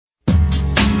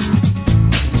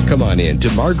Come on in to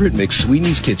Margaret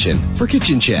McSweeney's Kitchen for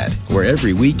Kitchen Chat, where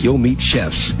every week you'll meet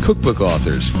chefs, cookbook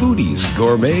authors, foodies,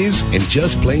 gourmets, and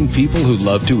just plain people who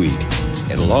love to eat.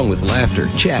 And along with laughter,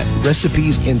 chat,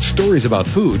 recipes, and stories about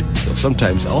food, you'll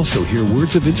sometimes also hear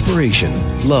words of inspiration,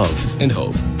 love, and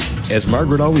hope. As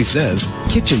Margaret always says,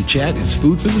 Kitchen Chat is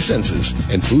food for the senses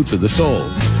and food for the soul.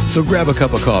 So grab a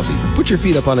cup of coffee, put your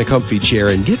feet up on a comfy chair,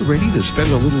 and get ready to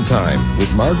spend a little time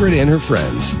with Margaret and her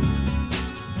friends.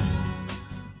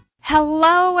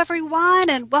 Hello, everyone,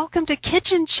 and welcome to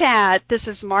Kitchen Chat. This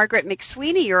is Margaret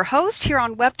McSweeney, your host here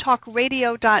on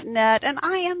webtalkradio.net, and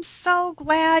I am so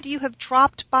glad you have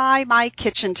dropped by my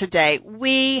kitchen today.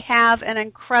 We have an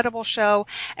incredible show,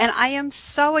 and I am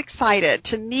so excited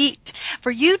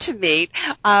for you to meet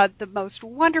the most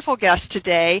wonderful guest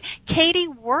today, Katie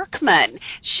Workman.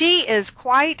 She is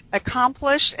quite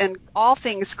accomplished in all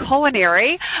things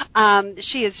culinary.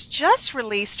 She has just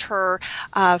released her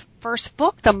first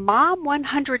book, the Mom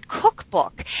 100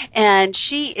 Cookbook, and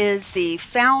she is the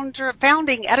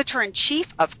founding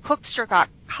editor-in-chief of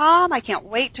Cookster.com. I can't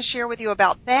wait to share with you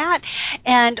about that.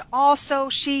 And also,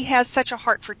 she has such a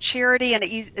heart for charity and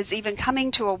is even coming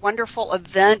to a wonderful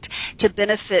event to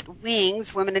benefit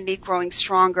WINGS, Women in Need Growing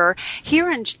Stronger,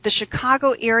 here in the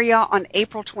Chicago area on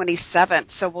April 27th.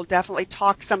 So we'll definitely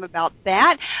talk some about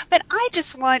that. But I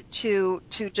just want to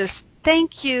just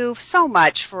thank you so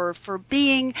much for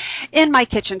being in my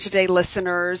kitchen today,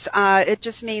 listeners. It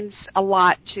just means a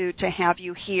lot to have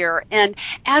you here. And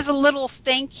as a little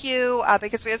thank you,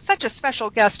 because we have such a special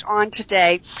guest on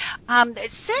today,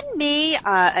 send me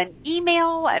an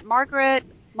email at Margaret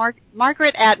at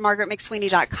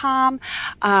margaretmcsweeney.com,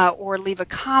 or leave a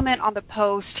comment on the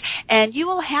post, and you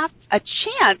will have a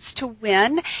chance to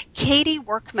win Katie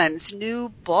Workman's new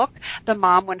book, the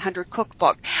Mom 100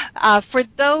 Cookbook. For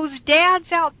those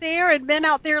dads out there and men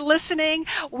out there listening,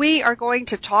 we are going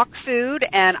to talk food,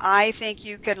 and I think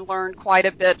you can learn quite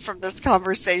a bit from this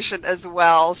conversation as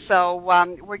well. So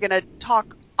we're going to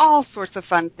talk all sorts of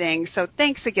fun things. So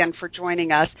thanks again for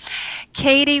joining us.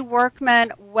 Katie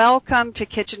Workman, welcome to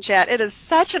Kitchen Chat. It is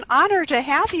such an honor to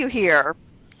have you here.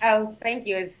 Oh, thank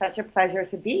you. It's such a pleasure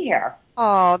to be here.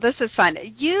 Oh, this is fun.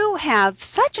 You have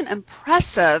such an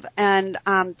impressive and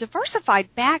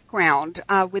diversified background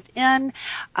within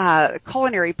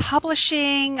culinary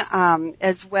publishing,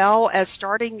 as well as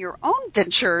starting your own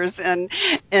ventures in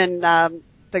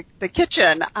the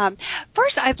kitchen.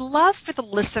 First, I'd love for the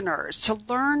listeners to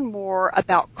learn more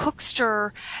about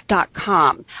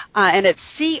Cookster.com, and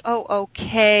it's COOKSTR.com.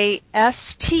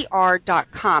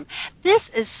 This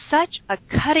is such a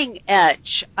cutting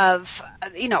edge of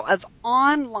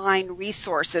online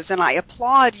resources, and I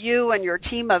applaud you and your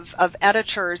team of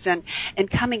editors in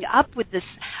coming up with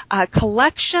this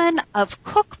collection of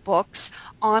cookbooks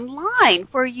online,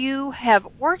 where you have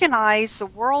organized the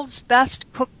world's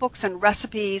best cookbooks and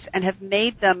recipes and have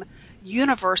made them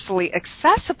universally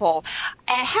accessible.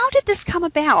 How did this come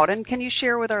about, and can you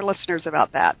share with our listeners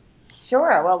about that?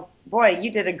 Sure. Well, boy, you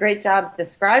did a great job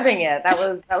describing it. That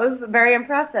was very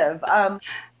impressive.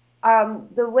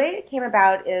 The way it came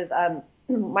about is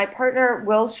my partner,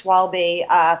 Will Schwalbe,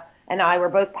 and I were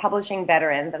both publishing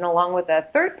veterans, and along with a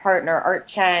third partner, Art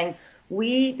Chang,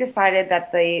 we decided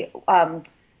that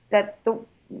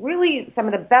really some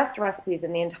of the best recipes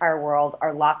in the entire world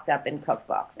are locked up in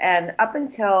cookbooks. And up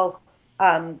until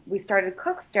we started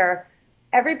Cookster,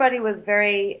 everybody was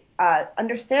very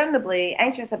understandably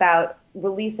anxious about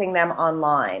releasing them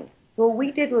online. So what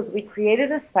we did was we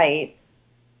created a site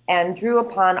and drew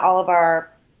upon all of our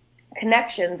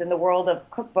connections in the world of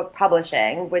cookbook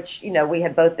publishing, which, we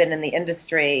had both been in the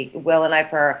industry, Will and I,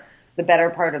 for the better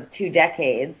part of 2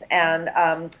 decades.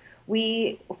 And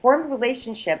we formed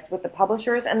relationships with the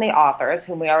publishers and the authors,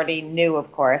 whom we already knew,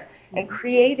 of course, and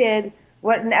created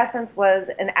what in essence was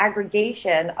an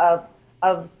aggregation of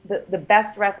the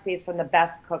best recipes from the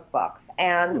best cookbooks.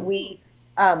 And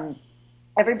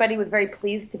everybody was very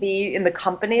pleased to be in the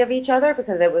company of each other,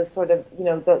 because it was sort of,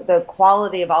 the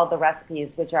quality of all the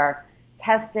recipes, which are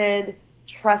tested,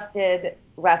 trusted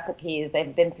recipes.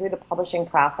 They've been through the publishing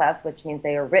process, which means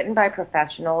they are written by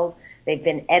professionals. They've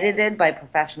been edited by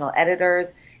professional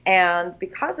editors. And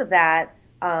because of that,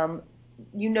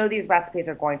 these recipes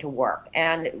are going to work.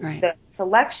 And right. The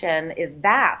selection is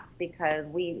vast, because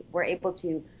we were able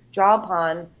to draw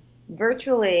upon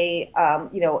virtually,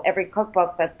 every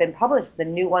cookbook that's been published, the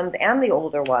new ones and the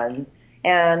older ones.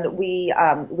 And we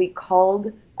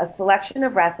culled a selection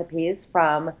of recipes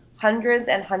from hundreds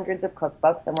and hundreds of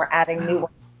cookbooks, and we're adding new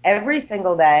ones every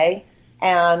single day.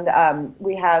 And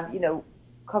we have,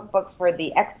 cookbooks for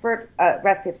the expert,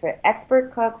 recipes for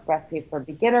expert cooks, recipes for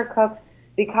beginner cooks,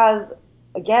 because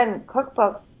again,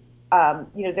 cookbooks,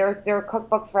 there are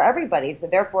cookbooks for everybody. So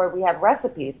therefore we have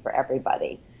recipes for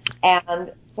everybody.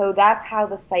 And so that's how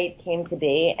the site came to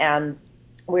be. And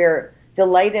we're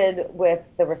delighted with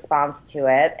the response to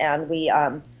it. And we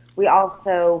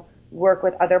also work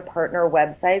with other partner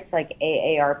websites like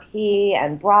AARP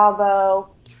and Bravo,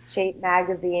 Shape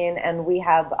Magazine, and we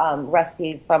have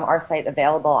recipes from our site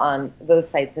available on those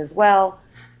sites as well.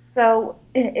 So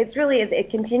it's really, it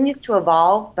continues to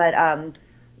evolve, but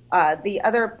the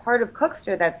other part of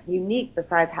Cookster that's unique,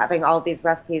 besides having all of these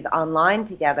recipes online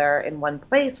together in one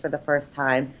place for the first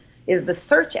time, is the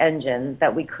search engine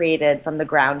that we created from the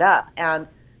ground up. And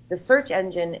the search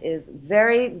engine is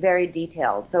very, very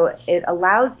detailed. So it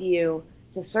allows you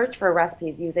to search for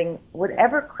recipes using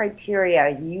whatever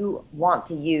criteria you want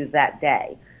to use that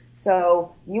day.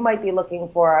 So you might be looking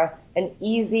for an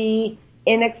easy,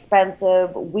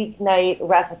 inexpensive weeknight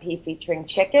recipe featuring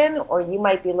chicken, or you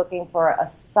might be looking for a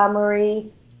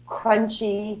summery,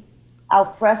 crunchy,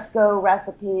 alfresco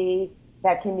recipe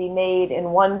that can be made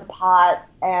in one pot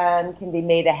and can be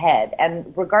made ahead.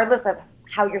 And regardless of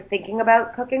how you're thinking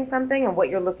about cooking something and what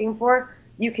you're looking for,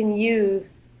 you can use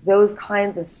those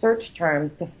kinds of search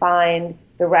terms to find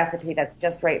the recipe that's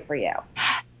just right for you.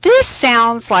 This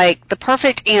sounds like the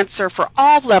perfect answer for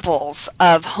all levels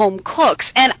of home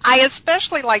cooks. And I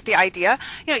especially like the idea,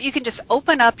 you can just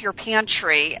open up your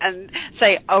pantry and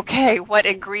say, okay, what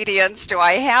ingredients do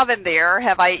I have in there?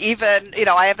 Have I even,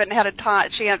 I haven't had a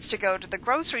chance to go to the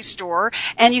grocery store.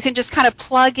 And you can just kind of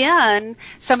plug in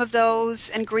some of those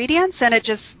ingredients and it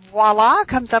just, voila,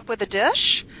 comes up with a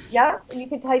dish. Yeah, you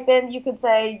could type in, you could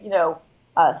say,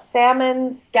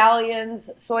 salmon,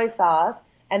 scallions, soy sauce,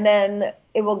 and then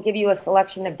it will give you a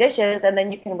selection of dishes, and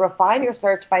then you can refine your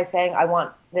search by saying, I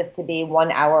want this to be 1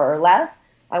 hour or less.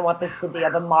 I want this to be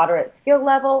of a moderate skill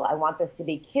level. I want this to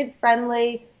be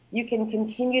kid-friendly. You can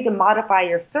continue to modify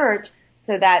your search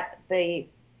so that the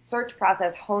search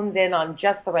process hones in on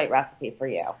just the right recipe for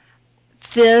you.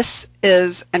 This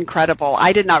is incredible.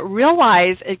 I did not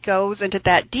realize it goes into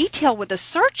that detail with the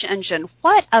search engine.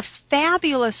 What a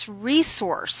fabulous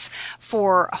resource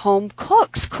for home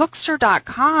cooks.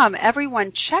 Cookster.com.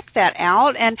 Everyone check that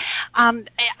out. And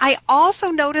I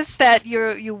also noticed that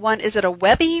you won, is it a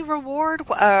Webby award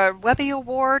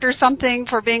or something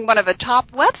for being one of the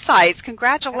top websites?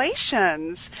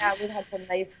 Congratulations. Yeah, we've had some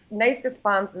nice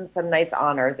response and some nice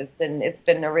honors. It's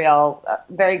been a real,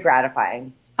 very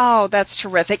gratifying. Oh, that's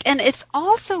terrific. And it's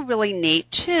also really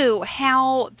neat, too,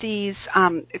 how these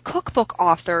cookbook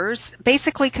authors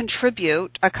basically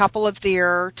contribute a couple of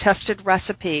their tested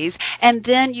recipes, and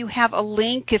then you have a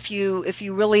link if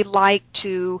you really like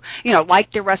to,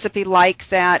 like the recipe, like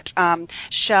that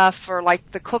chef or like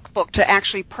the cookbook, to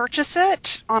actually purchase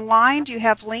it online. Do you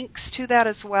have links to that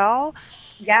as well?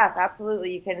 Yes,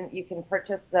 absolutely. You can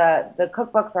purchase the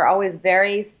cookbooks are always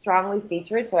very strongly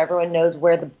featured, so everyone knows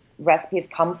where the recipes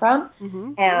come from.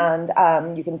 Mm-hmm.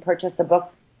 And you can purchase the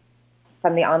books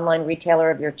from the online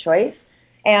retailer of your choice.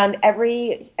 And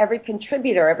every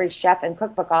contributor, every chef and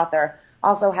cookbook author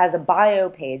also has a bio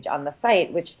page on the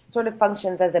site, which sort of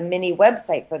functions as a mini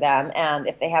website for them. And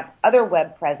if they have other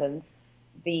web presence,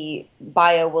 the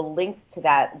bio will link to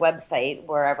that website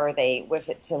wherever they wish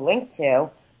it to link to.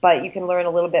 But you can learn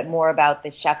a little bit more about the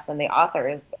chefs and the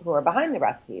authors who are behind the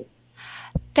recipes.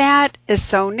 That is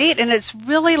so neat, and it's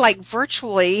really like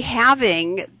virtually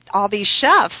having all these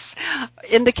chefs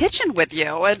in the kitchen with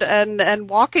you and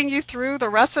walking you through the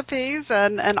recipes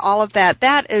and all of that.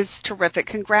 That is terrific.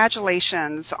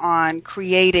 Congratulations on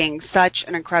creating such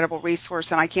an incredible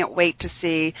resource, and I can't wait to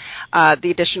see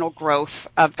the additional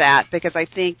growth of that, because I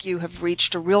think you have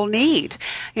reached a real need,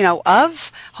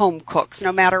 of home cooks,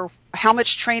 no matter how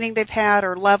much training they've had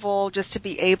or level, just to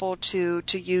be able to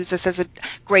use this as a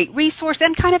great resource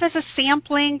and kind of as a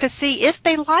sampling to see if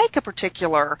they like a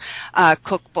particular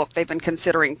cookbook they've been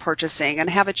considering purchasing and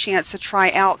have a chance to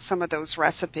try out some of those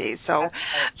recipes. So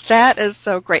that is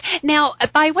so great. Now,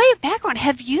 by way of background,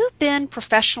 have you been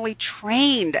professionally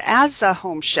trained as a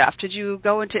home chef? Did you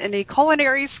go into any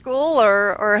culinary school,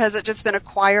 or has it just been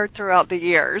acquired throughout the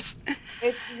years?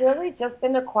 It's really just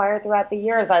been acquired throughout the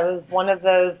years. I was one of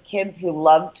those kids who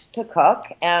loved to cook,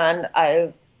 and I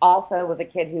was a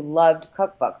kid who loved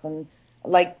cookbooks. And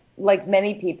like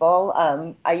many people,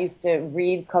 I used to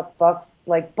read cookbooks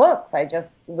like books. I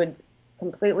just would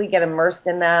completely get immersed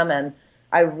in them, and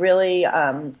I really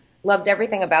loved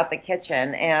everything about the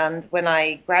kitchen. And when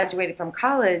I graduated from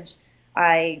college,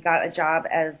 I got a job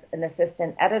as an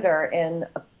assistant editor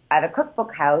at a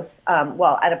cookbook house,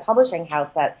 at a publishing house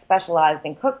that specialized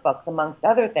in cookbooks, amongst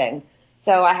other things.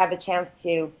 So I had the chance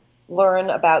to learn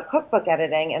about cookbook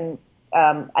editing, and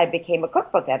I became a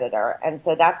cookbook editor. And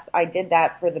so I did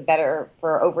that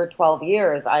for over 12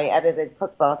 years. I edited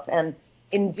cookbooks, and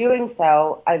in doing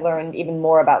so, I learned even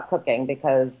more about cooking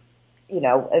because,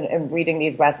 and reading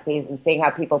these recipes and seeing how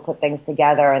people put things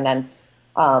together, and then,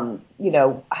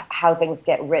 how things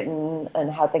get written and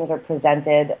how things are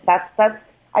presented.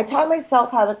 I taught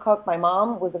myself how to cook. My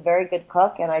mom was a very good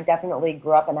cook, and I definitely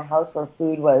grew up in a house where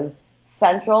food was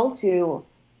central to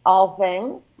all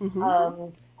things. Mm-hmm.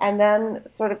 And then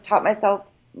sort of taught myself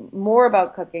more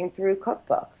about cooking through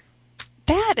cookbooks.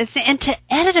 And to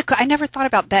edit I never thought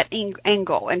about that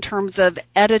angle in terms of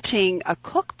editing a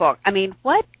cookbook. I mean,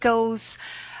 what goes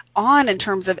on in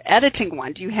terms of editing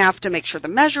one? Do you have to make sure the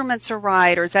measurements are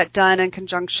right, or is that done in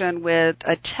conjunction with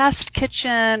a test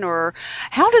kitchen, or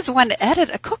how does one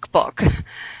edit a cookbook?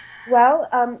 Well,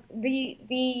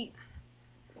 the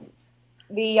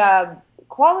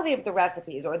quality of the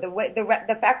recipes, or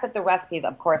the fact that the recipes,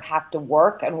 of course, have to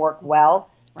work and work well,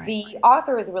 right. The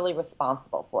author is really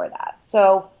responsible for that.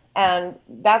 So, and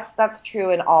that's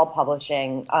true in all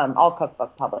publishing, all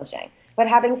cookbook publishing. But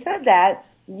having said that,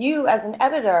 you as an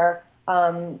editor,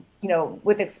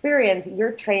 with experience,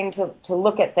 you're trained to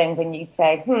look at things and you'd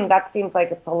say, that seems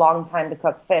like it's a long time to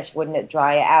cook fish. Wouldn't it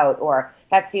dry out? Or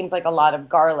that seems like a lot of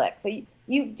garlic. So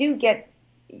you get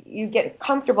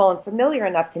comfortable and familiar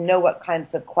enough to know what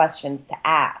kinds of questions to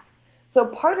ask. So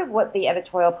part of what the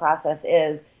editorial process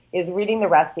is reading the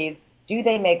recipes. Do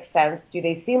they make sense? Do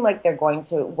they seem like they're going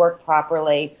to work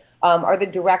properly? Are the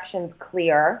directions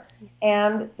clear?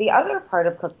 And the other part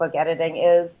of cookbook editing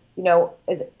is,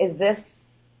 is this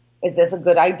a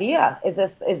good idea? Is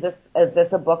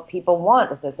this a book people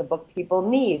want? Is this a book people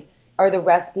need? Are the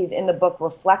recipes in the book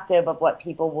reflective of what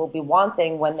people will be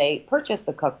wanting when they purchase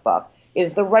the cookbook?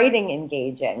 Is the writing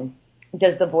engaging?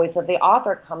 Does the voice of the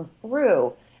author come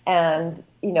through and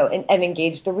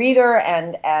engage the reader?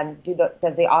 And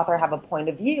does the author have a point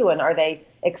of view? And are they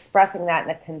expressing that in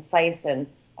a concise and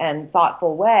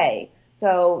thoughtful way?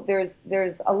 So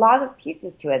there's a lot of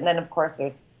pieces to it. And then of course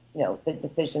there's, the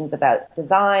decisions about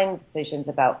design, decisions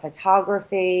about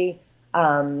photography,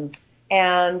 and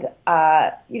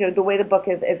the way the book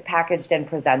is packaged and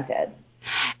presented.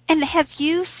 And have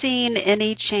you seen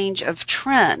any change of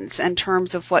trends in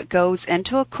terms of what goes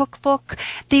into a cookbook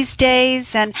these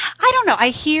days? And I don't know, I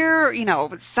hear,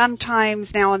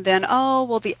 sometimes now and then,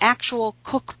 the actual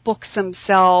cookbooks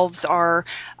themselves are,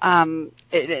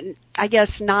 I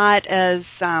guess not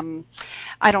as, not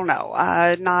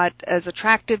as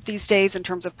attractive these days in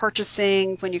terms of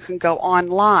purchasing when you can go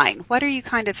online. What are you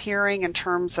kind of hearing in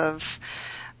terms of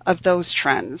those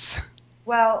trends?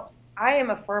 Well, I am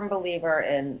a firm believer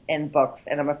in books,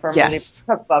 and I'm a firm believer in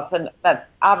cookbooks, and that's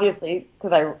obviously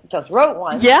because I just wrote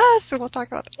one. Yes, and we'll talk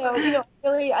about that. So,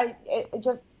 really,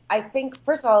 I think,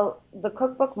 first of all, the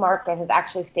cookbook market has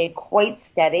actually stayed quite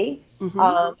steady, mm-hmm.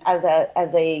 As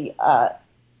a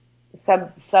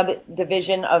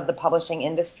subdivision of the publishing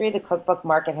industry. The cookbook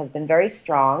market has been very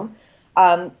strong.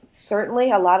 Certainly,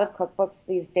 a lot of cookbooks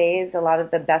these days, a lot of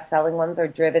the best-selling ones are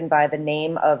driven by the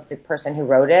name of the person who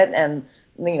wrote it and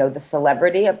the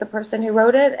celebrity of the person who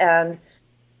wrote it. And,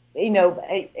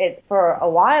 for a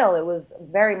while, it was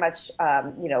very much,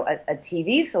 a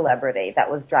TV celebrity that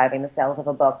was driving the sales of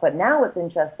a book. But now what's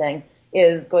interesting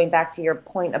is, going back to your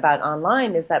point about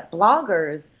online, is that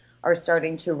bloggers are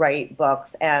starting to write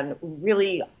books, and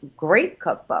really great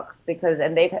cookbooks,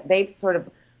 and they've sort of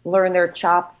learned their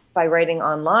chops by writing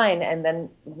online, and then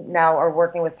now are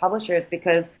working with publishers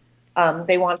because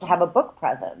they want to have a book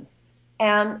presence.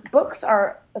 And books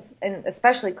are, and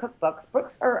especially cookbooks,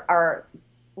 books are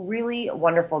really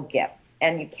wonderful gifts.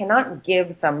 And you cannot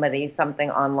give somebody something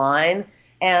online.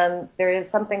 And there is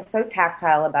something so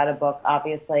tactile about a book,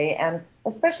 obviously, and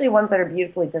especially ones that are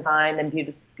beautifully designed and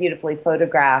beautifully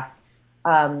photographed.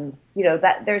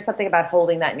 That there's something about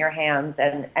holding that in your hands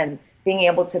and being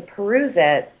able to peruse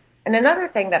it. And another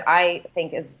thing that I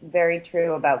think is very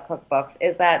true about cookbooks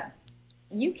is that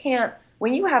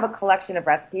when you have a collection of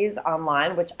recipes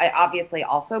online, which I obviously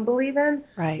also believe in,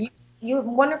 right. You have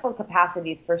wonderful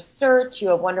capacities for search. You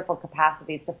have wonderful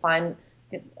capacities to find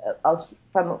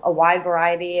from a wide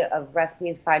variety of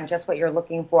recipes, find just what you're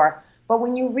looking for. But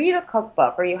when you read a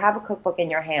cookbook, or you have a cookbook in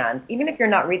your hand, even if you're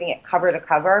not reading it cover to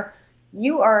cover,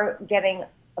 you are getting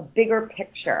a bigger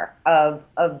picture of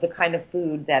the kind of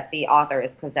food that the author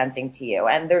is presenting to you.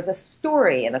 And there's a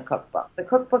story in a cookbook. The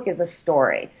cookbook is a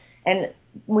story. And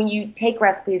when you take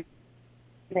recipes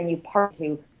and you part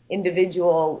to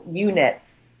individual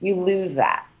units, you lose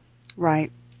that.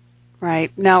 Right.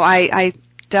 No, I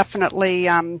definitely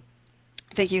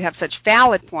think you have such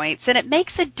valid points, and it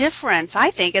makes a difference,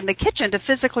 I think, in the kitchen to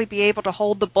physically be able to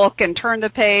hold the book and turn the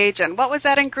page and what was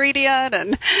that ingredient,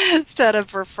 and instead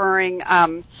of referring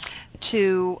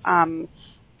to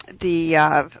the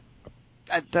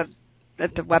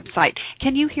the website.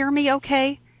 Can you hear me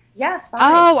okay? Yes, fine.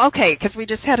 Oh, okay, because we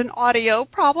just had an audio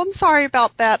problem. Sorry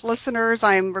about that, listeners.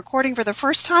 I'm recording for the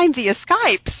first time via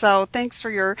Skype, so thanks for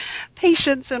your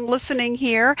patience in listening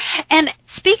here. And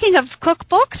speaking of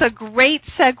cookbooks, a great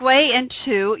segue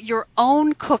into your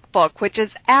own cookbook, which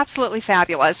is absolutely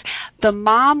fabulous, the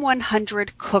Mom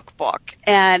 100 Cookbook.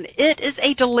 And it is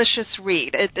a delicious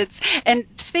read. And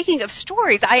speaking of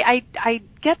stories, I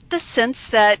get the sense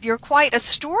that you're quite a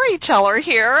storyteller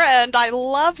here, and I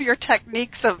love your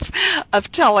techniques of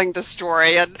telling the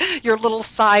story and your little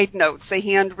side notes, the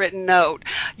handwritten note.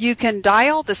 You can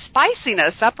dial the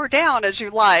spiciness up or down as you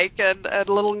like, and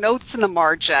little notes in the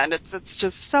margin. It's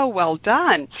just so well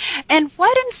done. And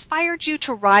what inspired you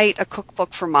to write a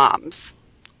cookbook for moms?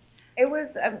 It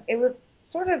was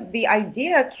sort of, the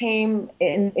idea came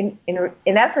in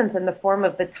essence in the form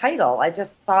of the title. I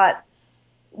just thought,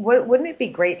 wouldn't it be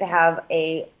great to have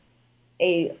a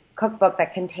cookbook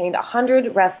that contained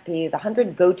 100 recipes,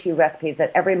 100 go-to recipes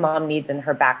that every mom needs in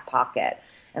her back pocket?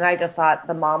 And I just thought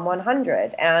the Mom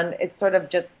 100, and it sort of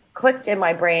just clicked in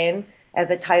my brain as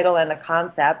a title and a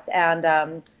concept.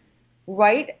 And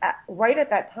right at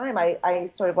that time,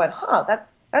 I sort of went,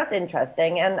 that's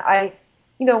interesting. And I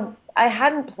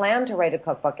hadn't planned to write a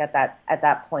cookbook at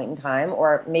that point in time,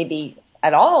 or maybe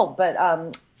at all.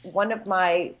 But one of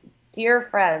my dear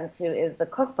friends, who is the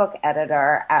cookbook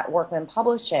editor at Workman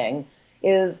Publishing,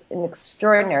 is an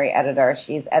extraordinary editor.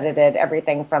 She's edited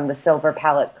everything from the Silver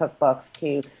Palette cookbooks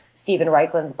to Stephen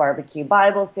Reichlin's Barbecue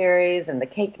Bible series and the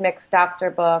Cake Mix Doctor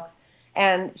books.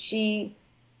 And she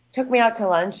took me out to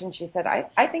lunch and she said,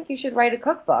 I think you should write a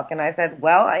cookbook. And I said,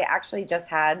 well, I actually just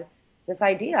had this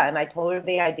idea. And I told her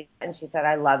the idea, and she said,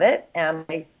 I love it.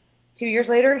 And 2 years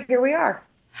later, here we are.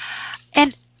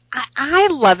 And I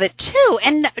love it too.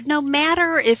 And no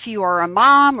matter if you are a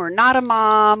mom or not a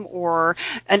mom or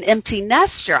an empty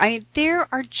nester, I mean, there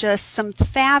are just some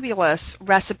fabulous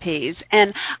recipes.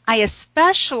 And I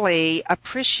especially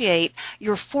appreciate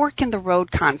your fork in the road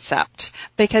concept,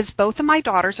 because both of my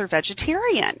daughters are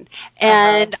vegetarian.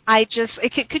 And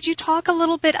could you talk a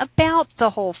little bit about the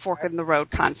whole fork in the road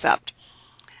concept?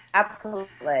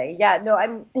 Absolutely. Yeah,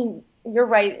 no, you're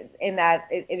right in that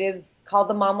it is called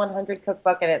the Mom 100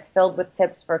 Cookbook, and it's filled with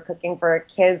tips for cooking for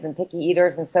kids and picky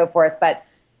eaters and so forth. But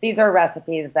these are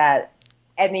recipes that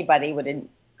anybody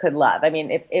could love. I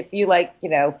mean, if you like,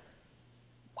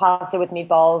 pasta with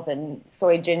meatballs and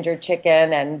soy ginger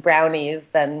chicken and brownies,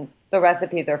 then the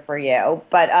recipes are for you.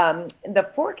 But the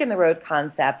fork in the road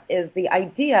concept is the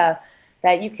idea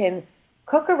that you can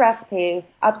cook a recipe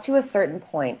up to a certain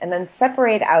point and then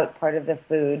separate out part of the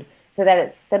food so that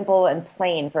it's simple and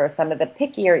plain for some of the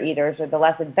pickier eaters or the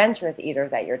less adventurous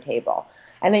eaters at your table.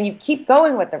 And then you keep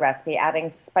going with the recipe, adding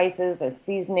spices or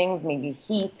seasonings, maybe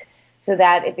heat, so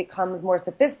that it becomes more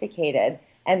sophisticated.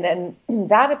 And then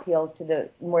that appeals to the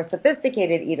more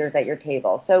sophisticated eaters at your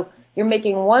table. So you're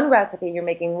making one recipe, you're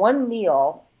making one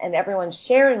meal, and everyone's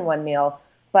sharing one meal,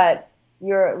 but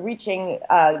you're reaching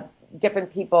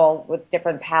different people with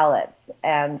different palates,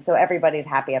 and so everybody's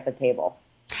happy at the table.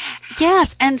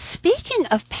 Yes, and speaking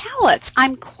of palates,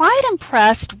 I'm quite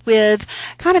impressed with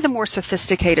kind of the more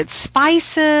sophisticated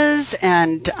spices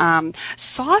and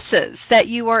sauces that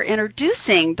you are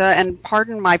introducing. And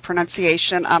pardon my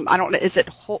pronunciation, I don't know, is it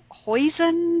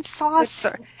hoisin sauce?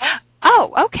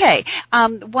 Oh, okay.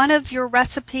 One of your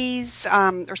recipes,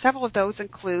 or several of those,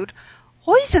 include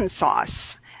hoisin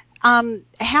sauce.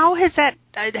 How has that?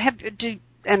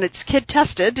 And it's kid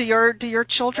tested. Do your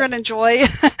children enjoy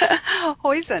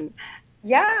hoisin?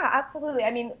 Yeah, absolutely.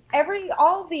 I mean,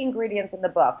 all the ingredients in the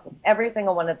book, every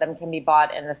single one of them can be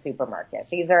bought in the supermarket.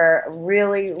 These are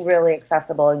really, really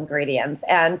accessible ingredients.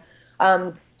 And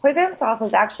hoisin sauce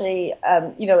is actually,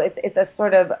 it's a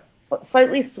sort of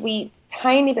slightly sweet,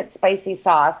 tiny bit spicy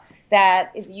sauce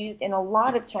that is used in a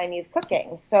lot of Chinese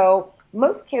cooking. So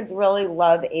most kids really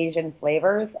love Asian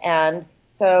flavors, and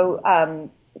so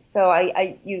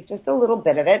I use just a little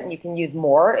bit of it, and you can use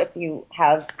more if you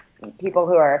have people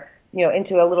who are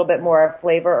into a little bit more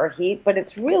flavor or heat. But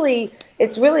it's really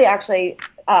actually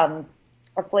a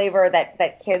flavor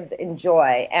that kids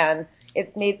enjoy, and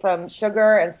it's made from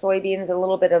sugar and soybeans, a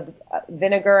little bit of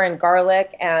vinegar and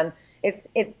garlic, and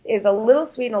it is a little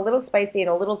sweet and a little spicy and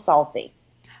a little salty.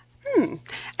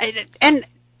 And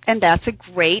And that's a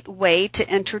great way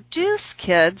to introduce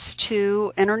kids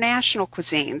to international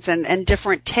cuisines and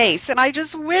different tastes. And I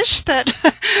just wish that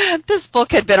this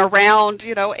book had been around,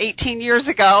 18 years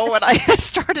ago when I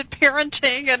started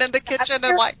parenting and in the kitchen.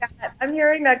 I'm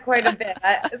hearing that quite a bit.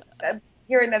 I'm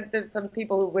hearing that there's some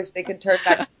people who wish they could turn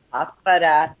that off.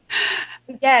 But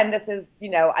again, this is,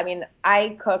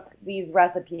 I cook these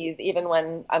recipes even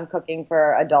when I'm cooking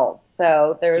for adults.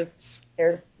 So there's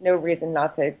no reason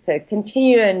not to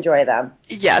continue to enjoy them.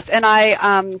 Yes, and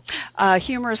I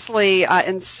humorously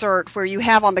insert where you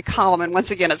have on the column, and once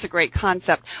again, it's a great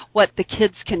concept, what the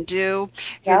kids can do,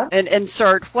 Yeah. and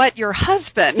insert what your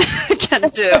husband can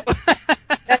do.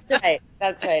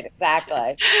 That's right,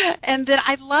 exactly. And then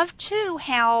I love, too,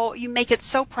 how you make it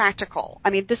so practical.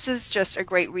 I mean, this is just a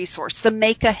great resource. The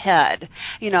make ahead,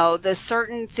 the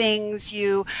certain things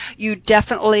you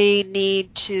definitely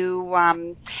need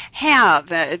to have.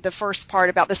 The first part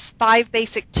about the 5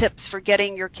 basic tips for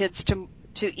getting your kids to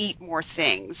eat more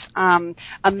things.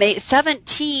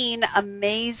 17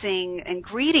 amazing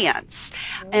ingredients,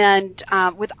 and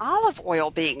with olive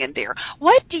oil being in there.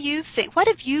 What do you think? What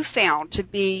have you found to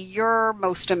be your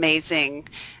most amazing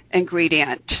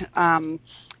ingredient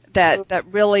that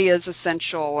really is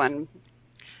essential? And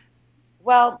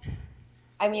well,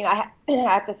 I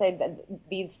have to say that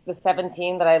the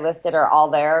 17 that I listed are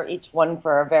all there, each one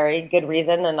for a very good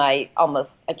reason, and I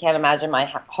can't imagine my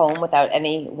home without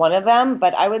any one of them.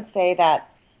 But I would say that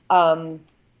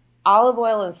olive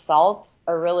oil and salt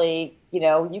are really,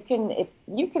 you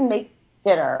can make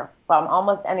dinner from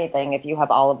almost anything if you have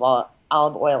olive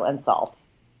oil and salt.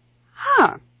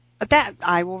 Huh. That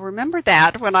I will remember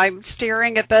that when I'm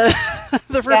staring at the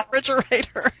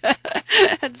refrigerator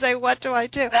and say, what do I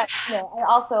do?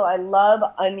 I love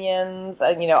onions.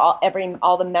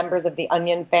 All the members of the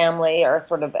onion family are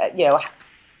sort of,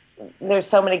 there's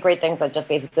so many great things that just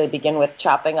basically begin with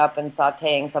chopping up and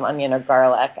sautéing some onion or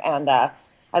garlic. And I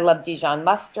love Dijon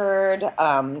mustard.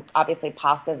 Obviously,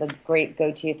 pasta is a great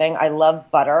go-to thing. I love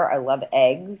butter. I love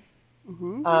eggs.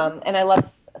 Mm-hmm. And I love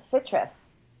citrus,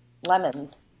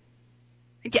 lemons.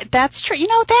 Yeah, that's true.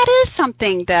 That is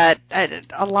something that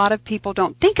a lot of people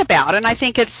don't think about, and I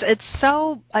think it's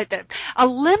so. A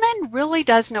lemon really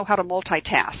does know how to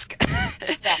multitask.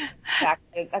 Yeah,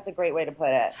 exactly. That's a great way to put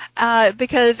it.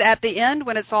 Because at the end,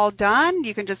 when it's all done,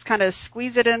 you can just kind of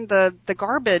squeeze it in the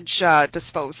garbage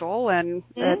disposal and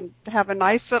have a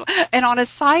nice little. And on a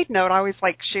side note, I always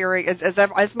like sharing,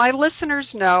 as my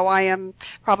listeners know, I am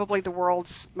probably the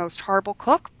world's most horrible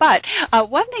cook. But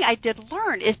one thing I did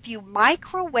learn: if you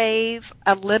microwave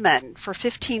a lemon for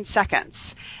 15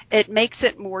 seconds, it makes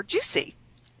it more juicy.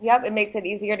 Yep, it makes it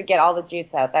easier to get all the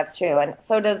juice out. That's true. And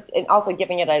so does it also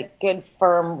giving it a good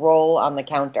firm roll on the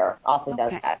counter also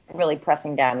does that. Really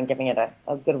pressing down and giving it a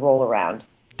good roll around.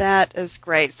 That is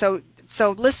great. So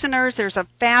listeners, there's a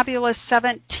fabulous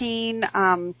 17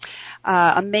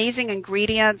 amazing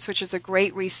ingredients, which is a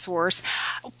great resource.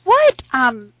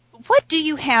 What do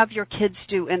you have your kids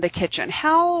do in the kitchen?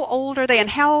 How old are they, and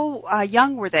how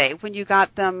young were they when you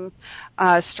got them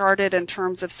started in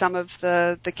terms of some of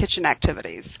the kitchen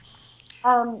activities?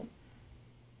 Well,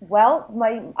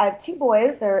 I have 2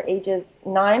 boys. They're ages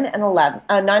 9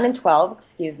 and 12.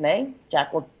 Excuse me.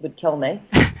 Jack would kill me.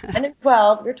 9 and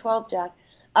 12. You're 12, Jack.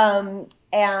 And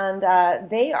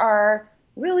they are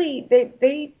really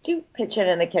they do pitch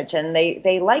in the kitchen.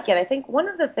 They like it. I think one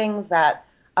of the things that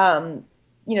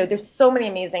there's so many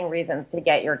amazing reasons to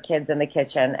get your kids in the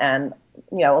kitchen, and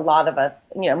a lot of us,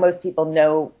 most people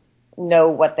know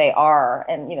what they are,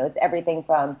 and it's everything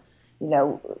from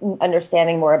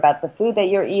understanding more about the food that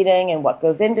you're eating and what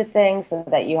goes into things, so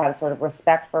that you have sort of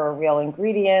respect for real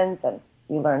ingredients, and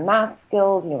you learn math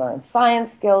skills, you learn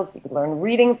science skills, you can learn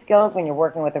reading skills when you're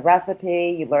working with a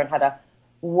recipe, you learn how to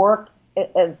work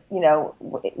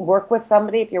with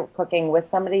somebody. If you're cooking with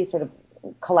somebody, sort of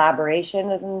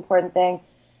collaboration is an important thing.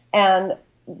 And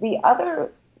the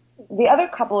other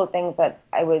couple of things that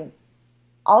I would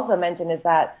also mention is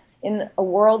that in a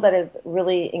world that is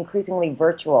really increasingly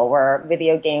virtual, where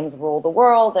video games rule the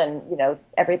world and,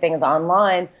 everything is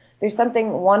online, there's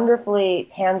something wonderfully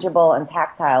tangible and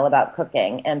tactile about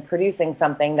cooking and producing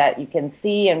something that you can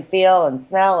see and feel and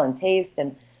smell and taste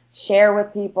and share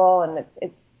with people. And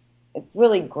it's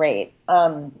really great.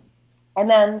 And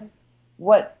then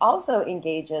what also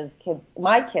engages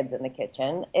my kids in the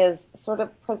kitchen is sort of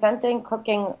presenting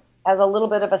cooking as a little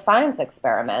bit of a science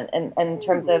experiment in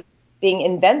terms of being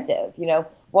inventive.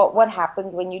 What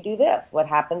happens when you do this? What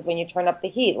happens when you turn up the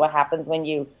heat? What happens when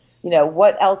you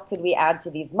what else could we add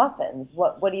to these muffins?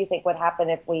 What do you think would happen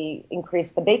if we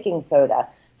increase the baking soda?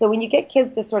 So when you get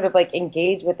kids to sort of like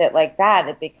engage with it like that,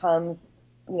 it becomes,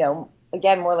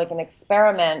 again, more like an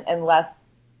experiment and less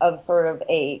of sort of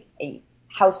a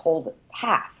household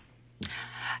task.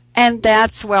 And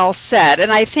that's well said.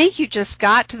 And I think you just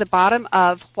got to the bottom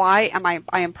of why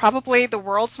I am probably the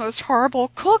world's most horrible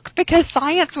cook, because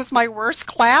science was my worst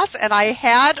class, and I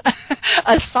had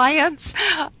a science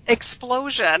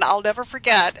explosion I'll never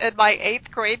forget in my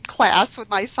 8th grade class with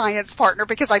my science partner,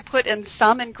 because I put in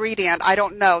some ingredient, I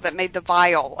don't know, that made the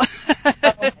vial. Oh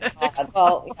my God.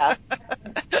 Well, yeah.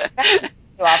 That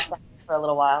you off science for a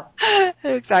little while.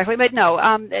 Exactly. But no,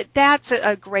 that's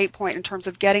a great point in terms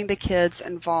of getting the kids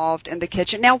involved in the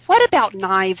kitchen. Now, what about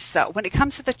knives, though? When it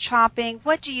comes to the chopping,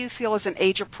 what do you feel is an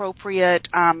age-appropriate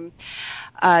time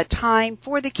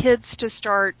for the kids to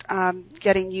start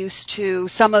getting used to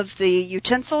some of the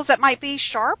utensils that might be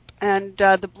sharp, and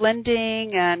the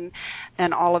blending and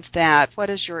all of that? What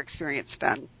has your experience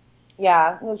been?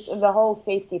 Yeah, the whole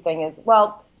safety thing is,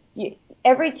 well,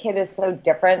 every kid is so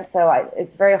different, so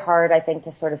it's very hard, I think,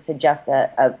 to sort of suggest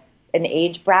an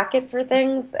age bracket for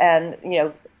things.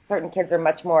 And, certain kids are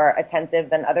much more attentive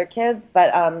than other kids.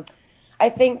 But I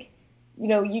think,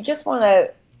 you just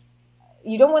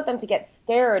you don't want them to get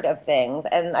scared of things.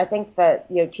 And I think that,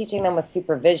 teaching them with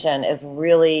supervision is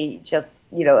really just,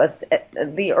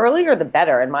 the earlier the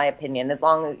better, in my opinion, as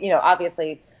long as,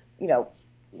 obviously,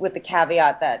 with the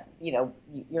caveat that, you're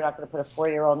not going to put a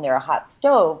 4-year-old near a hot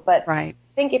stove. But Right.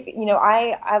 I think if,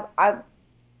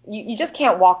 you just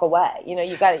can't walk away.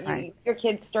 You got Right. your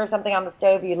kid stir something on the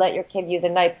stove, you let your kid use a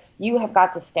knife, you have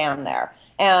got to stand there.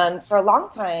 And for a long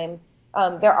time,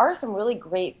 there are some really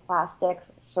great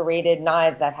plastics serrated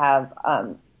knives that have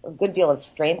a good deal of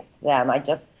strength to them. I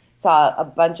just saw a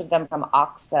bunch of them from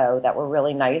OXO that were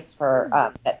really nice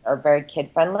that are very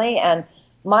kid friendly. And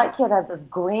my kid has this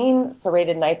green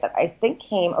serrated knife that I think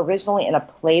came originally in a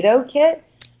Play-Doh kit,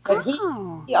 but we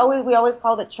always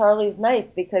called it Charlie's knife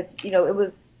because it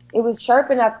was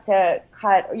sharp enough to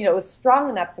cut, it was strong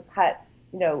enough to cut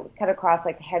across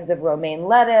like heads of romaine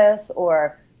lettuce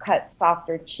or cut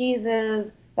softer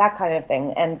cheeses, that kind of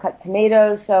thing, and cut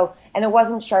tomatoes. So, and it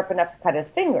wasn't sharp enough to cut his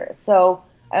fingers. So,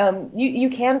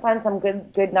 you can find some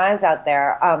good knives out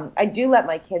there. I do let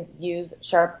my kids use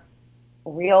sharp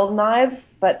real knives,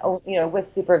 but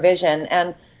with supervision.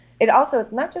 And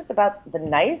it's not just about the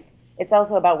knife, it's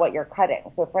also about what you're cutting.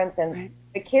 So for instance, Right.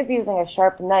 the kid's using a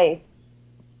sharp knife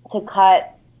to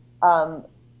cut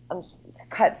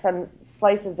some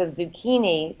slices of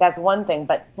zucchini, that's one thing,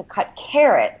 but to cut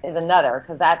carrot is another,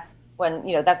 because that's when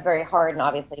that's very hard, and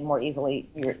obviously more easily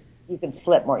you can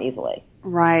slip more easily.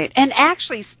 Right. And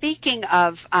actually, speaking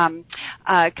of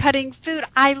cutting food,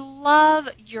 I love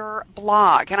your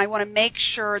blog, and I want to make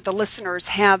sure the listeners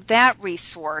have that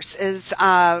resource. Is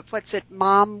what's it,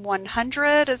 Mom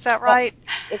 100? Is that right?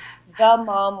 It's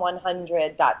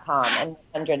themom100.com, and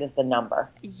 100 is the number.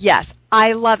 Yes,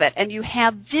 I love it. And you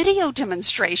have video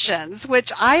demonstrations,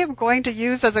 which I am going to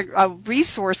use as a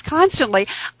resource constantly.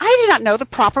 I did not know the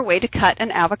proper way to cut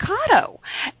an avocado.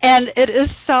 And it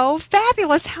is so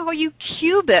fabulous how you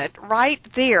cube it right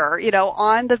there,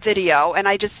 on the video. And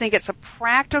I just think it's a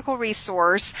practical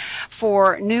resource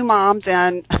for new moms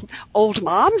and old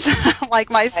moms like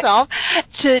myself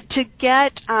to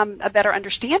get a better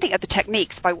understanding of the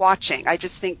techniques by watching. I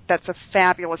just think that's a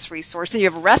fabulous resource. And you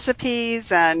have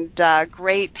recipes and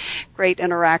great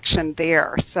interaction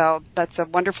there. So that's a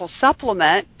wonderful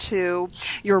supplement to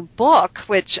your book,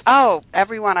 which,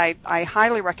 everyone, I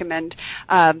highly recommend.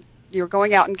 You're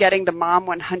going out and getting the Mom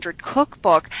 100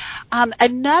 cookbook.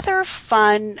 Another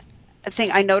fun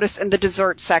thing I noticed in the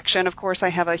dessert section, of course I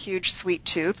have a huge sweet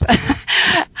tooth,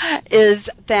 is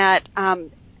that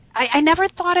I never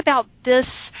thought about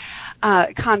this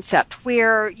concept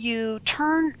where you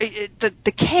turn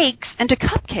the cakes into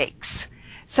cupcakes.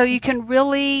 So you can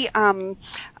really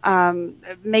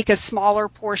make a smaller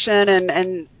portion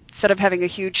and instead of having a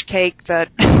huge cake that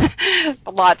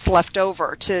lots left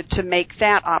over to make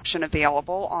that option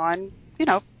available on,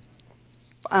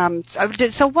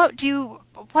 so what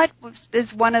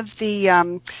is one of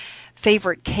the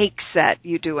favorite cakes that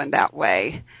you do in that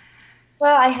way?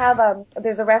 Well, I have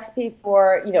there's a recipe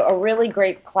for, a really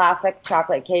great classic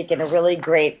chocolate cake and a really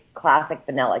great classic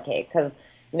vanilla cake, because,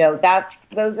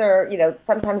 those are,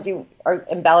 sometimes you are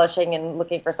embellishing and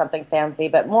looking for something fancy,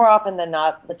 but more often than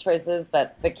not, the choices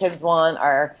that the kids want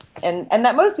and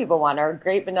that most people want are a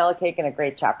great vanilla cake and a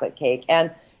great chocolate cake.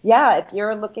 And yeah, if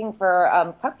you're looking for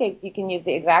cupcakes, you can use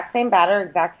the exact same batter,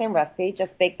 exact same recipe,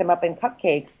 just bake them up in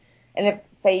cupcakes. And if,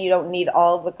 say, you don't need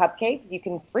all of the cupcakes, you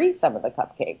can freeze some of the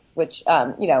cupcakes, which,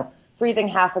 freezing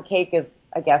half a cake is,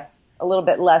 I guess, a little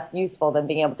bit less useful than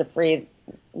being able to freeze,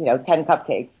 10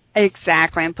 cupcakes.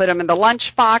 Exactly, and put them in the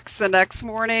lunchbox the next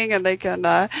morning, and they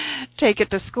can take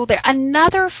it to school there.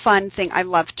 Another fun thing I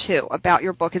love, too, about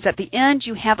your book is at the end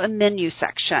you have a menu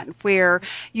section where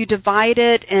you divide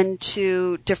it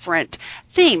into different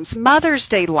themes. Mother's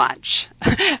Day lunch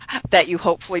that you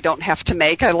hopefully don't have to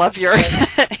make. I love your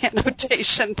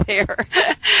annotation there.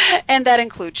 And that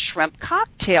includes shrimp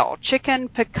cocktail, chicken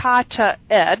piccata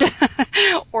ed,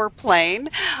 or plain,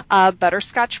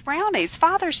 butterscotch brownies,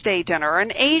 Father's Day dinner,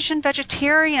 an Asian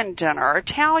vegetarian dinner,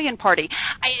 Italian party.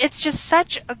 It's just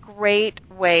such a great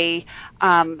way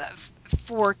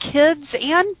for kids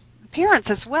and parents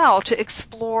as well to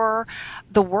explore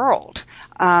the world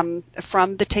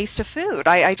from the taste of food.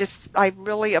 I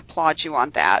really applaud you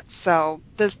on that. So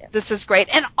this is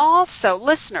great. And also,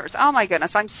 listeners, oh my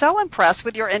goodness, I'm so impressed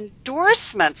with your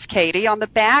endorsements, Katie, on the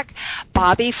back.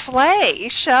 Bobby Flay,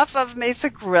 chef of Mesa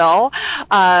Grill,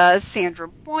 Sandra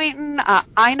Boynton,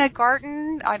 Ina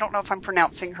Garten, I don't know if I'm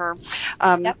pronouncing her.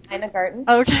 Yep, Ina Garten.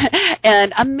 Okay.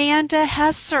 And Amanda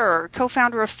Hesser,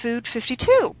 co-founder of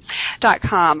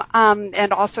Food52.com,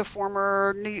 and also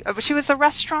she was a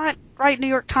restaurant, right? New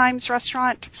York Times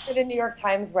restaurant. She's been a New York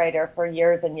Times writer for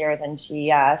years and years, and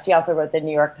she also wrote the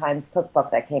New York Times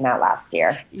cookbook that came out last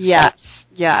year. Yes.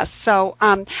 So,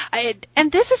 and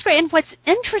this is great. And what's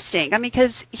interesting,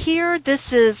 because here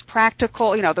this is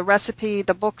practical, the recipe,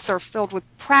 the books are filled with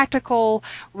practical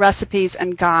recipes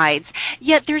and guides.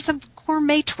 Yet there's a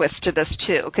gourmet twist to this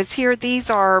too, because here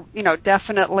these are,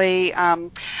 definitely,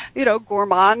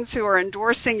 gourmands who are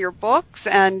endorsing your books.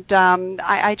 And,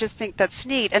 I just think that's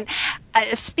neat. And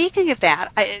speaking of that,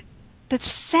 the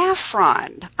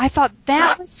saffron, I thought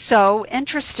that was so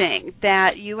interesting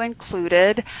that you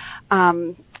included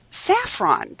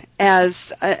saffron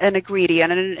as an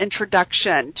ingredient and an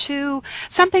introduction to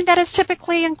something that is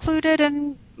typically included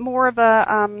in more of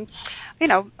a,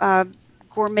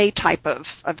 gourmet type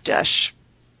of dish.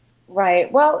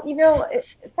 Right. Well,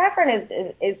 saffron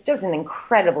is just an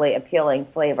incredibly appealing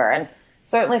flavor, and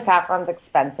certainly saffron's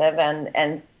expensive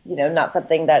and not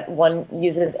something that one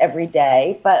uses every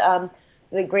day. But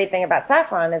the great thing about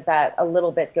saffron is that a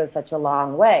little bit goes such a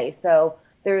long way. So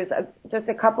there's just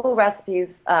a couple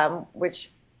recipes which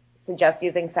suggest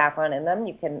using saffron in them.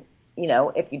 You can,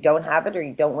 if you don't have it or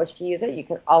you don't wish to use it, you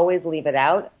can always leave it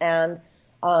out. And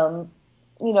but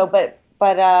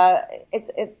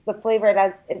it's the flavor.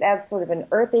 It adds sort of an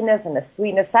earthiness and a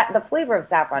sweetness. The flavor of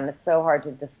saffron is so hard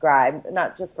to describe,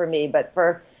 not just for me, but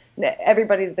for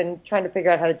everybody's been trying to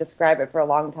figure out how to describe it for a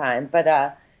long time.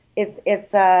 But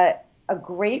it's a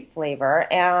great flavor,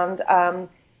 and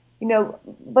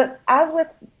but as with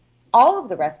all of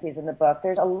the recipes in the book,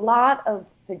 there's a lot of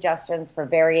suggestions for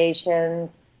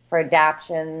variations, for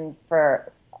adaptions,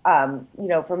 for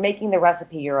making the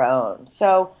recipe your own.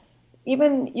 So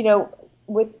even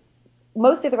with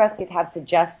most of the recipes have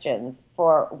suggestions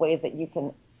for ways that you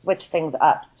can switch things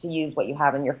up, to use what you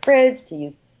have in your fridge, to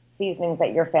use seasonings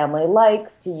that your family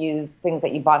likes, to use things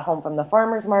that you bought home from the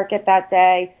farmer's market that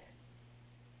day.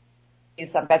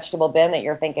 Use some vegetable bin that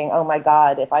you're thinking, oh my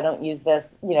God, if I don't use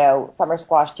this, summer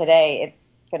squash today,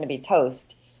 it's going to be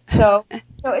toast. So,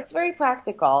 it's very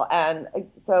practical. And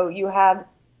so you have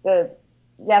the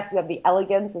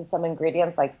elegance of some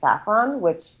ingredients like saffron,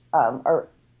 which are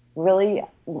really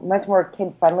much more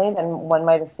kid-friendly than one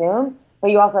might assume.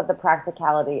 But you also have the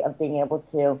practicality of being able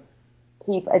to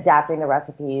keep adapting the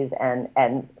recipes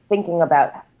and thinking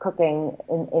about cooking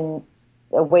in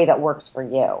a way that works for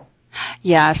you.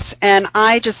 Yes, and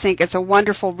I just think it's a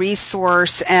wonderful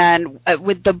resource, and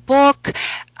with the book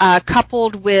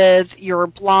coupled with your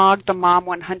blog,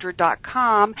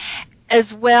 themom100.com,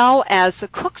 as well as the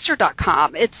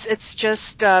cookster.com. It's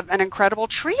just an incredible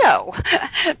trio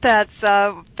that's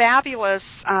a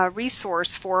fabulous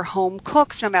resource for home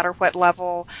cooks, no matter what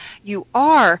level you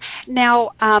are.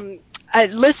 Now,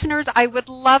 listeners, I would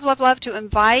love to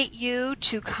invite you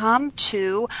to come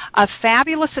to a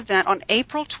fabulous event on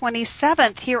April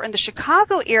 27th here in the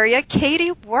Chicago area.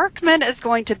 Katie Workman is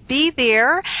going to be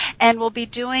there and will be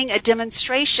doing a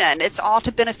demonstration. It's all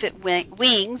to benefit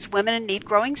Wings, Women in Need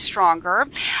Growing Stronger.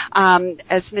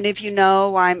 As many of you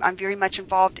know, I'm very much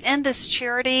involved in this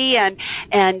charity, and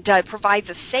it provides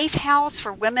a safe house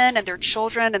for women and their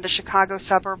children in the Chicago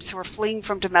suburbs who are fleeing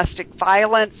from domestic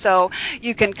violence. So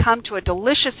you can come to a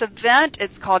delicious event.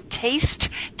 It's called Taste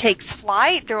Takes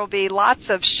Flight. There will be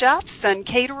lots of chefs and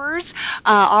caterers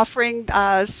offering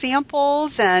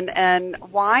samples and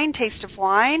wine, taste of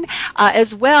wine,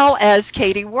 as well well as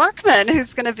Katie Workman,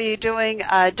 who's going to be doing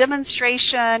a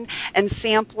demonstration and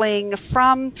sampling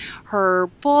from her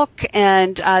book,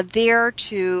 and there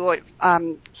to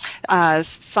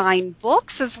sign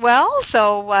books as well.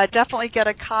 So definitely get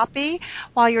a copy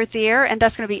while you're there. And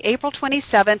that's going to be April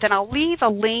 27th. And I'll leave a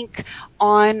link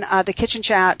on the Kitchen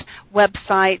Chat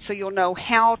website so you'll know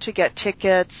how to get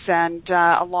tickets, and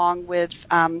along with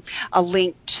a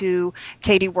link to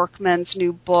Katie Workman's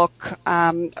new book,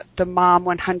 The Mom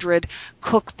 100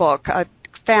 Cookbook, a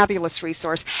fabulous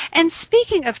resource. And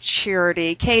speaking of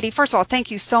charity, Katie, first of all,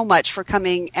 thank you so much for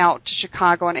coming out to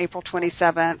Chicago on April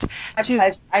 27th.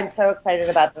 I'm so excited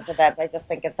about this event. I just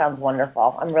think it sounds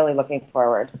wonderful. I'm really looking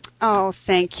forward. Oh,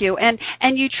 thank you. And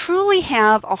you truly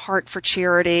have a heart for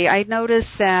charity. I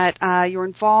noticed that you're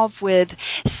involved with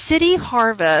City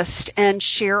Harvest and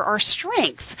Share Our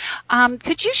Strength.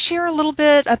 Could you share a little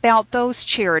bit about those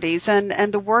charities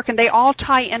and the work? And they all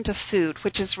tie into food,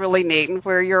 which is really neat, and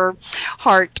where your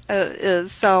heart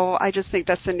is. So I just think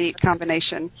that's a neat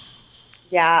combination.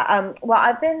 Yeah. Well,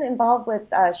 I've been involved with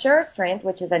Share Our Strength,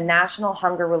 which is a national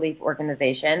hunger relief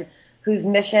organization whose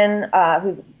mission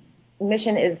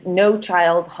is No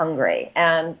Child Hungry,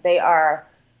 and they are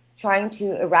trying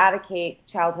to eradicate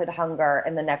childhood hunger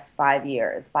in the next 5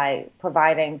 years by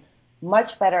providing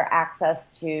much better access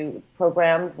to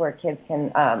programs where kids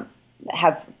can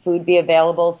have food be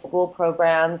available, school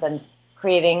programs, and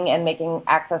creating and making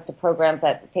access to programs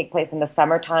that take place in the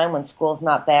summertime when school's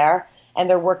not there. And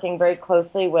they're working very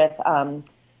closely with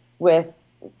the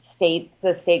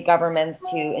state governments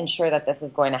to ensure that this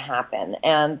is going to happen.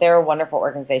 And they're a wonderful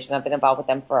organization. I've been involved with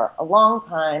them for a long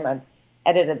time. I've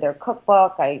edited their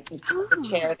cookbook. I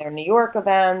chair their New York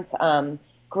events.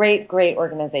 Great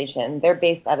organization. They're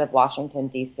based out of Washington,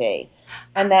 D.C.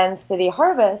 And then City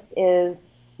Harvest is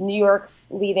New York's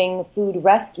leading food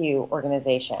rescue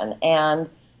organization. And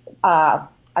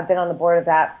I've been on the board of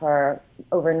that for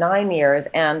over 9 years.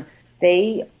 And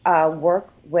they work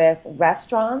with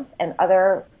restaurants and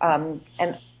other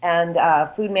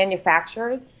food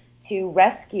manufacturers to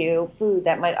rescue food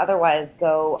that might otherwise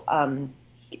go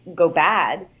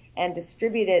bad, and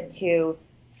distribute it to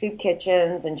soup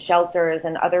kitchens and shelters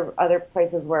and other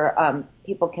places where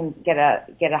people can get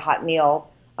a hot meal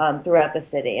throughout the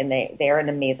city. And they are an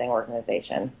amazing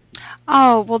organization.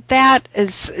 Oh, well, that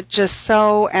is just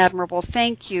so admirable.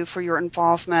 Thank you for your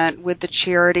involvement with the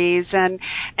charities and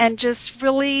just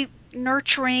really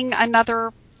nurturing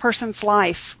another person's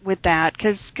life with that,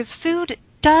 because food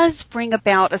does bring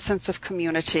about a sense of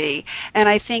community. And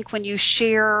I think when you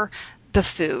share the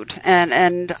food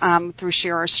and through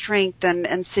Share Our Strength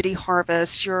and City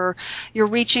Harvest, you're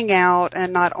reaching out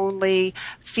and not only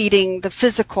feeding the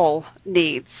physical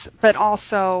needs, but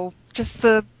also just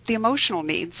the emotional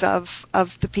needs of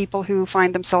the people who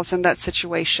find themselves in that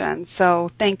situation. So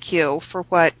thank you for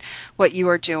what you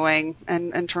are doing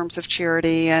in terms of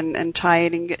charity and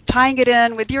tying it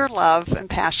in with your love and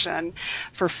passion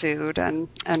for food and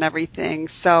everything.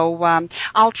 So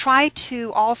I'll try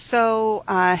to also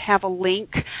have a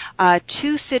link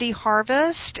to City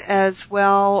Harvest as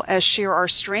well as Share Our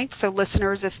Strength. So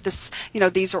listeners, if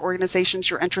these are organizations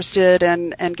you're interested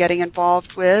in getting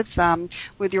involved with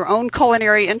your own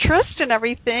culinary interest and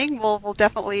everything, we'll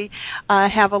definitely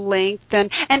have a link.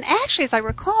 And actually, as I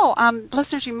recall,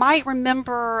 listeners, you might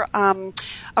remember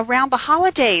around the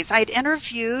holidays, I'd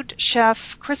interviewed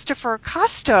Chef Christopher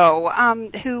Costo,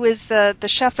 who is the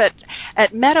chef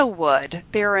at Meadowood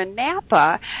there in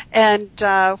Napa, and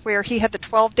where he had the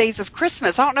 12 Days of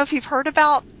Christmas. I don't know if you've heard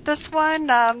about this one,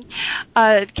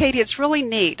 Katie. It's really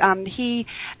neat. He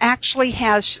actually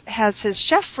has his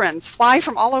chef friends fly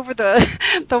from all over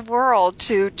the world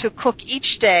to cook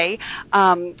each day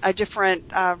a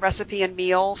different recipe and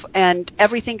meal, and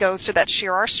everything goes to that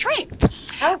Share Our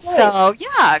Strength. Oh, great. So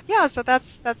yeah. So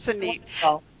that's a neat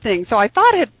thing. So I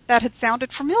thought that had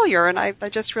sounded familiar, and I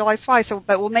just realized why. So,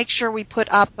 but we'll make sure we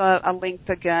put up a link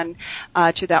again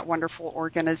to that wonderful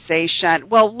organization.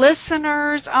 Well,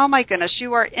 listeners, oh my goodness,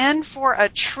 you are in for a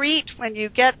treat when you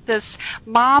get this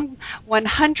Mom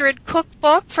 100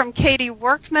 cookbook from Katie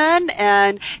Workman,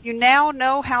 and you now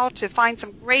know how to find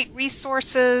some great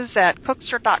resources at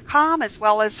cookster.com as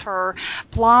well as her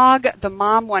blog,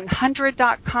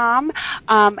 themom100.com.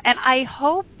 And I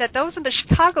hope that those in the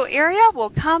Chicago area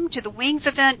will come to the Wings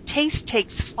event, Taste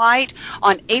Takes Flight,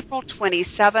 on April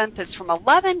 27th. It's from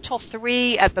 11 till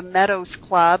 3 at the Meadows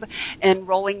Club in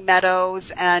Rolling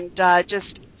Meadows, and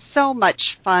just so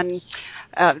much fun.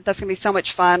 That's going to be so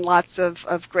much fun. Lots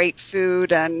of great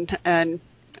food and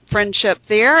friendship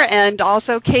there. And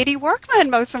also Katie Workman,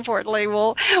 most importantly,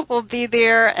 will be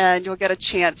there, and you'll get a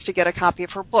chance to get a copy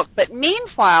of her book. But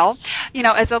meanwhile,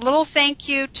 as a little thank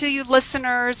you to you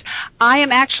listeners, I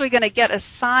am actually going to get a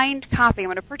signed copy. I'm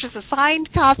going to purchase a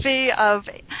signed copy of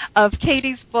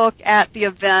Katie's book at the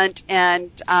event, and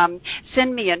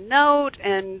send me a note.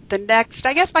 And the next,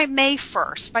 I guess by May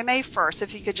 1st,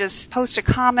 if you could just post a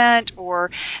comment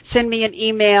or send me an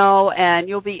email, and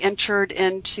you'll be entered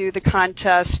into the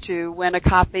contest to win a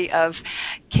copy of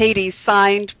Katie's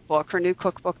signed book, her new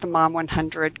cookbook, the Mom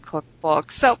 100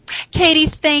 Cookbook. So, Katie,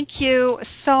 thank you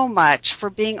so much for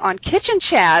being on Kitchen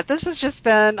Chat. This has just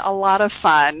been a lot of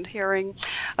fun hearing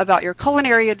about your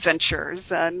culinary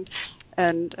adventures and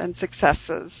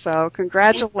successes. So,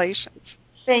 congratulations.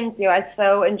 Thank you. I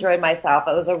so enjoyed myself.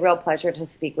 It was a real pleasure to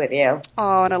speak with you.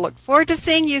 Oh, and I look forward to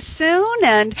seeing you soon.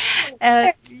 And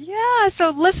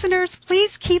so listeners,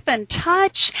 please keep in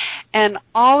touch, and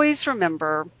always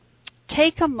remember,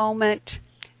 take a moment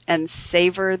and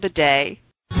savor the day.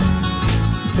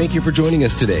 Thank you for joining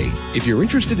us today. If you're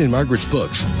interested in Margaret's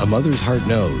books, A Mother's Heart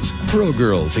Knows, Pearl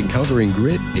Girls Encountering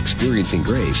Grit, Experiencing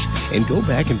Grace, and Go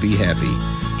Back and Be Happy,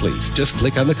 please just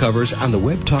click on the covers on the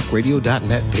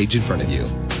webtalkradio.net page in front of you.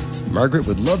 Margaret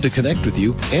would love to connect with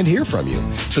you and hear from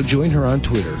you, so join her on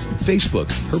Twitter, Facebook,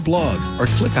 her blog, or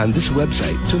click on this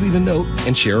website to leave a note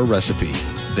and share a recipe.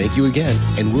 Thank you again,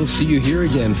 and we'll see you here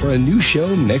again for a new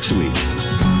show next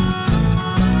week.